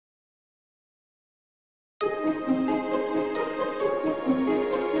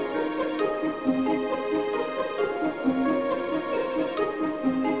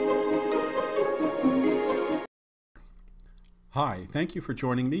Hi, thank you for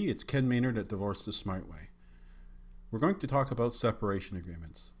joining me. It's Ken Maynard at Divorce the Smartway. We're going to talk about separation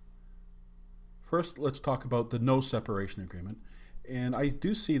agreements. First, let's talk about the no separation agreement. And I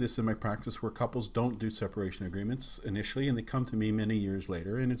do see this in my practice where couples don't do separation agreements initially and they come to me many years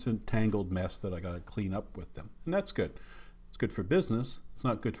later and it's a tangled mess that I got to clean up with them. And that's good. It's good for business. It's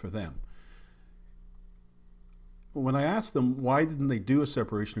not good for them. When I ask them why didn't they do a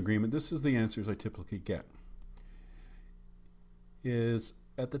separation agreement, this is the answers I typically get. Is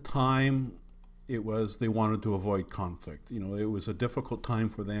at the time it was they wanted to avoid conflict. It was a difficult time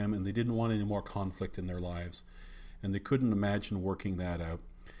for them and they didn't want any more conflict in their lives and they couldn't imagine working that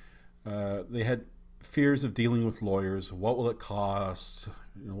out. They had fears of dealing with lawyers. What will it cost?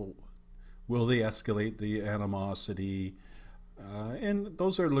 Will they escalate the animosity? And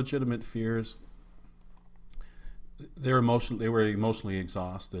those are legitimate fears. They were emotionally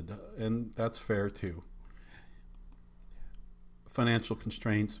exhausted, and that's fair too. Financial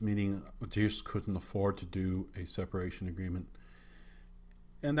constraints, meaning they just couldn't afford to do a separation agreement.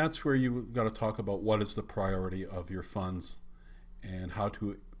 And that's where you've got to talk about what is the priority of your funds and how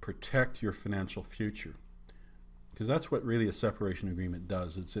to protect your financial future. Because that's what really a separation agreement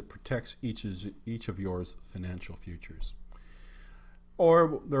does. It protects each of yours financial futures.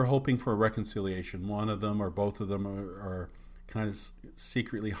 Or they're hoping for a reconciliation. One of them or both of them are kind of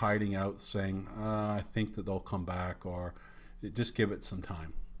secretly hiding out saying, I think that they'll come back, or just give it some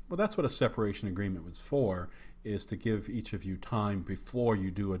time. Well, that's what a separation agreement was for, is to give each of you time before you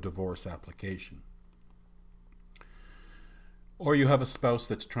do a divorce application. Or you have a spouse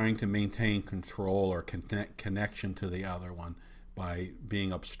that's trying to maintain control or connection to the other one. By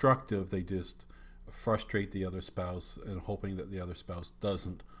being obstructive, they just frustrate the other spouse and hoping that the other spouse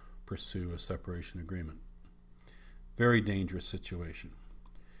doesn't pursue a separation agreement. Very dangerous situation.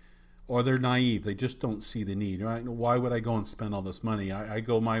 Or they're naive. They just don't see the need. Right? Why would I go and spend all this money? I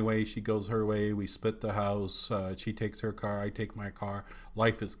go my way, she goes her way, we split the house, she takes her car, I take my car,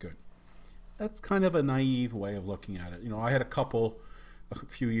 life is good. That's kind of a naive way of looking at it. I had a couple a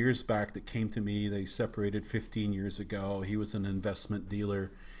few years back that came to me. They separated 15 years ago. He was an investment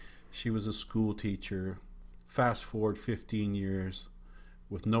dealer. She was a school teacher. Fast forward 15 years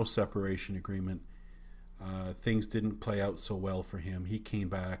with no separation agreement. Things didn't play out so well for him. He came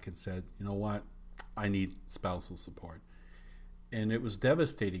back and said, you know what, I need spousal support. And it was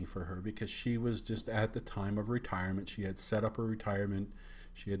devastating for her because she was just at the time of retirement. She had set up her retirement.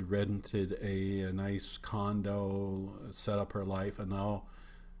 She had rented a nice condo, set up her life, and now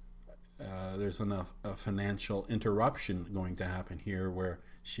there's a financial interruption going to happen here where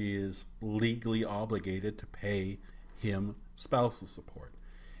she is legally obligated to pay him spousal support.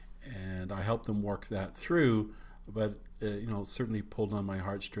 And I helped them work that through, but it certainly pulled on my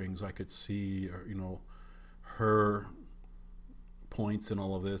heartstrings. I could see her points in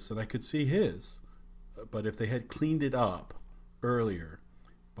all of this, and I could see his. But if they had cleaned it up earlier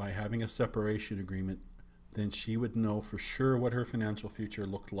by having a separation agreement, then she would know for sure what her financial future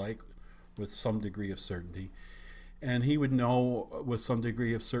looked like with some degree of certainty. And he would know with some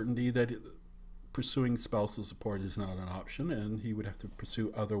degree of certainty that pursuing spousal support is not an option, and he would have to pursue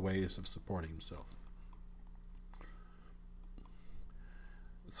other ways of supporting himself.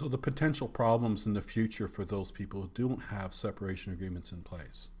 So the potential problems in the future for those people who don't have separation agreements in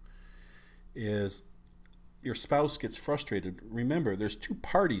place is your spouse gets frustrated. Remember, there's two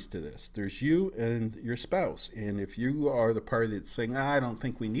parties to this. There's you and your spouse. And if you are the party that's saying, I don't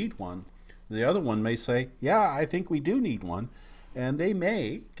think we need one, the other one may say, yeah, I think we do need one. And they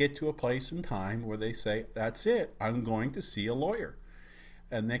may get to a place in time where they say, that's it, I'm going to see a lawyer.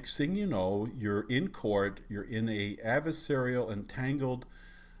 And next thing you know, you're in court, you're in a adversarial, entangled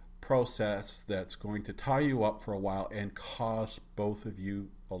process that's going to tie you up for a while and cost both of you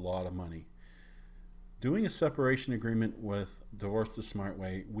a lot of money. Doing a separation agreement with Divorce the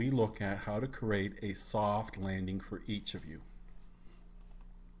Smartway, we look at how to create a soft landing for each of you.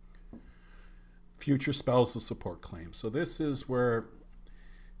 Future spousal support claims. So this is where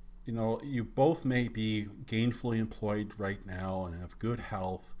you both may be gainfully employed right now and have good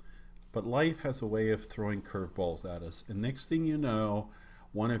health, but life has a way of throwing curveballs at us. And next thing you know,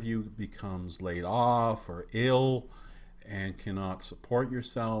 one of you becomes laid off or ill and cannot support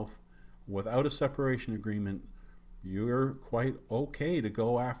yourself. Without a separation agreement, you're quite okay to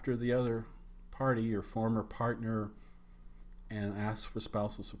go after the other party, your former partner, and ask for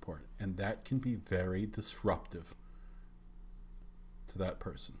spousal support. And that can be very disruptive to that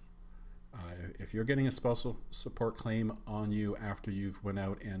person. If you're getting a spousal support claim on you after you've went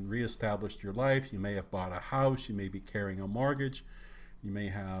out and reestablished your life, you may have bought a house, you may be carrying a mortgage, you may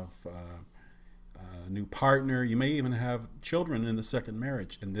have a new partner. You may even have children in the second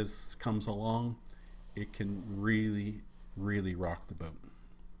marriage, and this comes along. It can really, really rock the boat.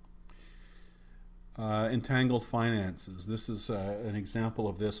 Entangled finances. This is an example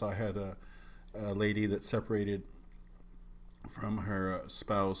of this. I had a lady that separated from her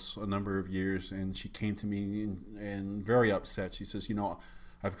spouse a number of years, and she came to me and very upset. She says,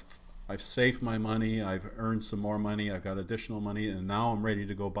 I've saved my money, I've earned some more money, I've got additional money, and now I'm ready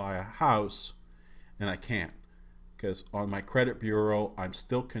to go buy a house, and I can't, because on my credit bureau I'm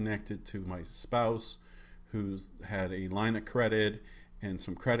still connected to my spouse, who's had a line of credit and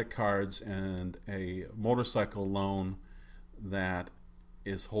some credit cards and a motorcycle loan that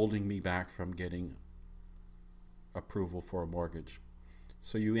is holding me back from getting approval for a mortgage.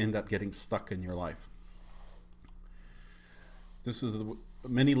 So you end up getting stuck in your life. This is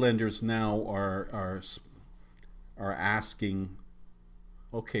many lenders now are asking,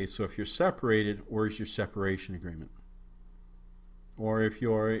 okay, so if you're separated, where's your separation agreement? Or if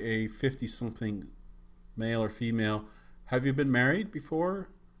you're a 50-something male or female, have you been married before?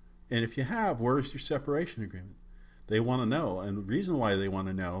 And if you have, where's your separation agreement? They want to know. And the reason why they want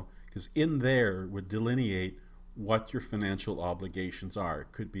to know, because in there would delineate what your financial obligations are.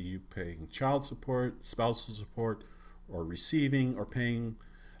 It could be you paying child support, spousal support, or receiving or paying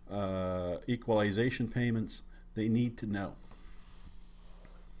equalization payments. They need to know.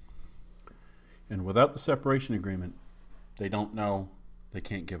 And without the separation agreement, they don't know, they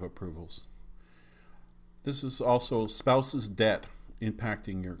can't give approvals. This is also spouse's debt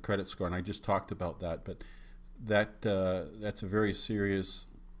impacting your credit score, and I just talked about that, but that's a very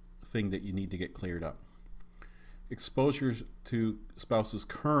serious thing that you need to get cleared up. Exposures to spouse's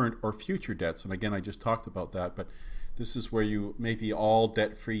current or future debts, and again I just talked about that, but this is where you may be all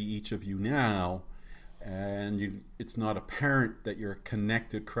debt-free, each of you now, and it's not apparent that you're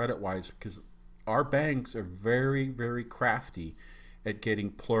connected credit-wise, because our banks are very, very crafty at getting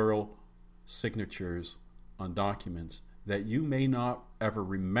plural signatures on documents that you may not ever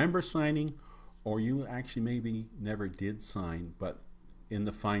remember signing, or you actually maybe never did sign, but in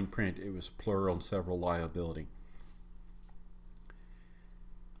the fine print it was plural and several liability.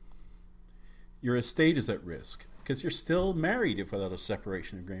 Your estate is at risk because you're still married without a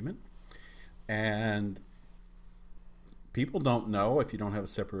separation agreement, and people don't know if you don't have a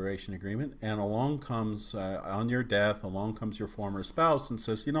separation agreement, and along comes on your death, along comes your former spouse and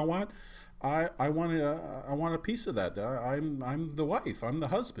says, you know what, I want a piece of that. I'm the wife, I'm the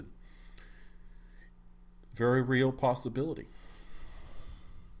husband. Very real possibility.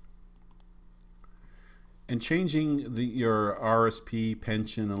 And changing your RSP,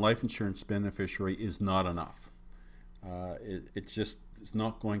 pension, and life insurance beneficiary is not enough. It's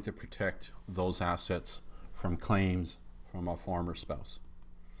not going to protect those assets from claims from a former spouse.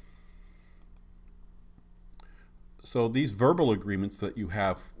 So these verbal agreements that you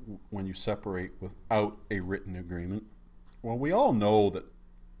have when you separate without a written agreement, well, we all know that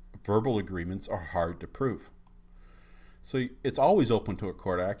verbal agreements are hard to prove. So it's always open to a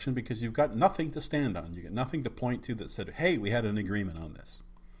court action because you've got nothing to stand on. You got nothing to point to that said, hey, we had an agreement on this.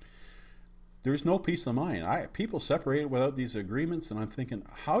 There's no peace of mind. People separate without these agreements, and I'm thinking,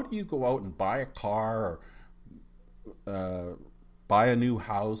 how do you go out and buy a car or buy a new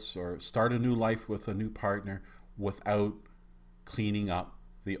house or start a new life with a new partner without cleaning up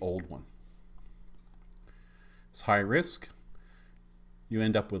the old one? It's high risk. You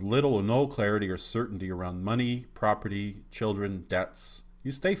end up with little or no clarity or certainty around money, property, children, debts.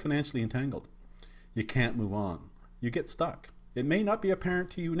 You stay financially entangled. You can't move on. You get stuck. It may not be apparent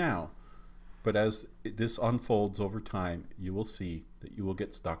to you now, but as this unfolds over time, you will see that you will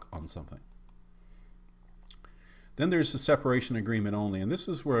get stuck on something. Then there's the separation agreement only, and this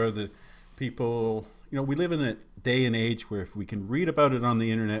is where the people, we live in a day and age where if we can read about it on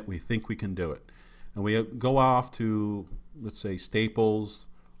the internet, we think we can do it. And we go off to, let's say, Staples,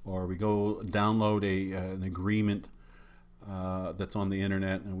 or we go download an agreement that's on the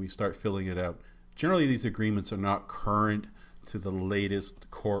internet, and we start filling it out. Generally, these agreements are not current to the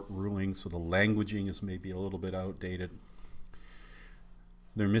latest court rulings, so the languaging is maybe a little bit outdated.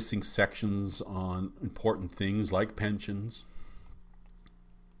 They're missing sections on important things like pensions.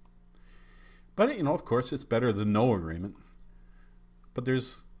 But, of course, it's better than no agreement. But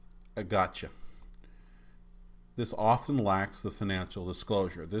there's a gotcha. This often lacks the financial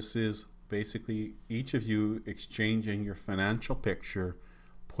disclosure. This is basically each of you exchanging your financial picture,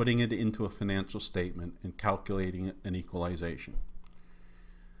 putting it into a financial statement, and calculating an equalization.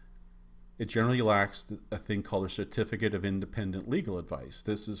 It generally lacks a thing called a certificate of independent legal advice.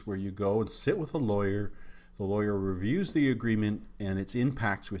 This is where you go and sit with a lawyer The lawyer reviews the agreement and its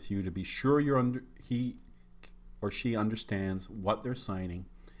impacts with you to be sure he or she understands what they're signing,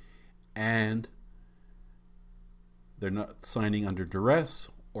 and they're not signing under duress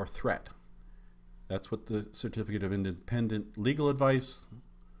or threat. That's what the Certificate of Independent Legal Advice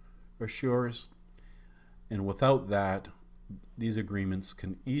assures. And without that, these agreements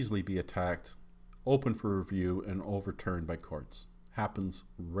can easily be attacked, open for review, and overturned by courts. Happens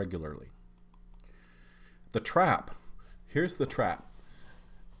regularly. The trap. Here's the trap.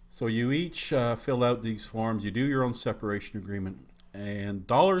 So you each fill out these forms, you do your own separation agreement, and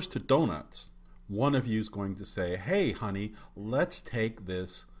dollars to donuts, one of you is going to say, hey, honey, let's take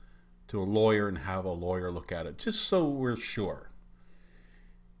this to a lawyer and have a lawyer look at it, just so we're sure.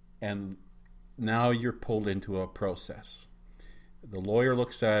 And now you're pulled into a process. The lawyer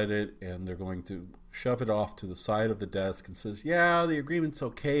looks at it and they're going to shove it off to the side of the desk and says, yeah, the agreement's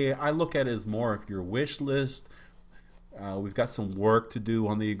okay. I look at it as more of your wish list. We've got some work to do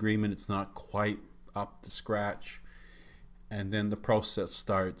on the agreement. It's not quite up to scratch. And then the process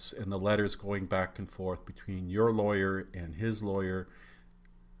starts, and the letters going back and forth between your lawyer and his lawyer,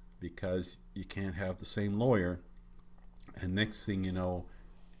 because you can't have the same lawyer. And next thing you know,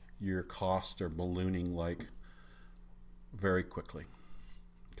 your costs are ballooning like very quickly.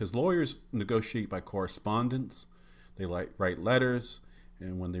 Because lawyers negotiate by correspondence. They write letters,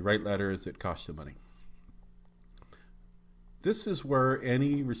 and when they write letters, it costs you money. This is where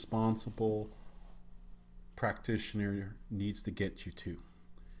any responsible practitioner needs to get you to.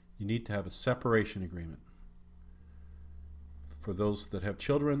 You need to have a separation agreement. For those that have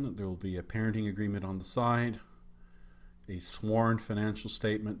children, there will be a parenting agreement on the side, a sworn financial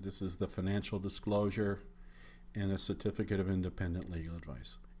statement, this is the financial disclosure, and a certificate of independent legal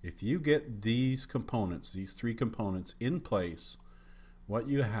advice. If you get these components, these three components in place, what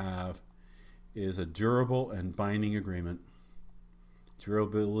you have is a durable and binding agreement.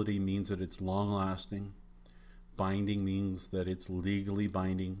 Durability means that it's long-lasting. Binding means that it's legally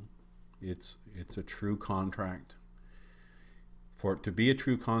binding. It's a true contract. For it to be a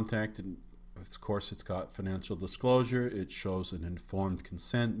true contract, of course, it's got financial disclosure. It shows an informed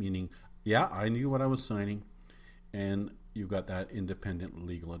consent, meaning, yeah, I knew what I was signing. And you've got that independent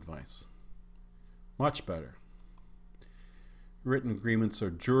legal advice. Much better. Written agreements are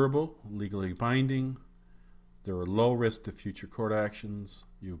durable, legally binding. There are low risk to future court actions.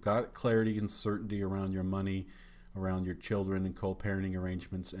 You've got clarity and certainty around your money, around your children and co-parenting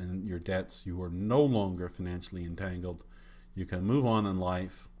arrangements and your debts. You are no longer financially entangled. You can move on in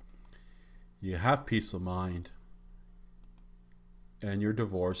life. You have peace of mind. And your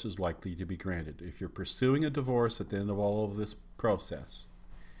divorce is likely to be granted. If you're pursuing a divorce at the end of all of this process,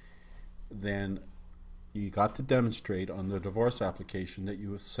 then you got to demonstrate on the divorce application that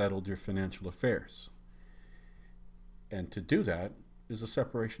you have settled your financial affairs. And to do that is a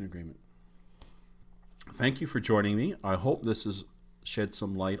separation agreement. Thank you for joining me. I hope this has shed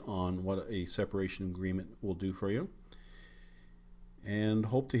some light on what a separation agreement will do for you. And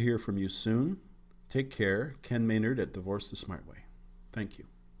hope to hear from you soon. Take care. Ken Maynard at Divorce the Smartway. Thank you.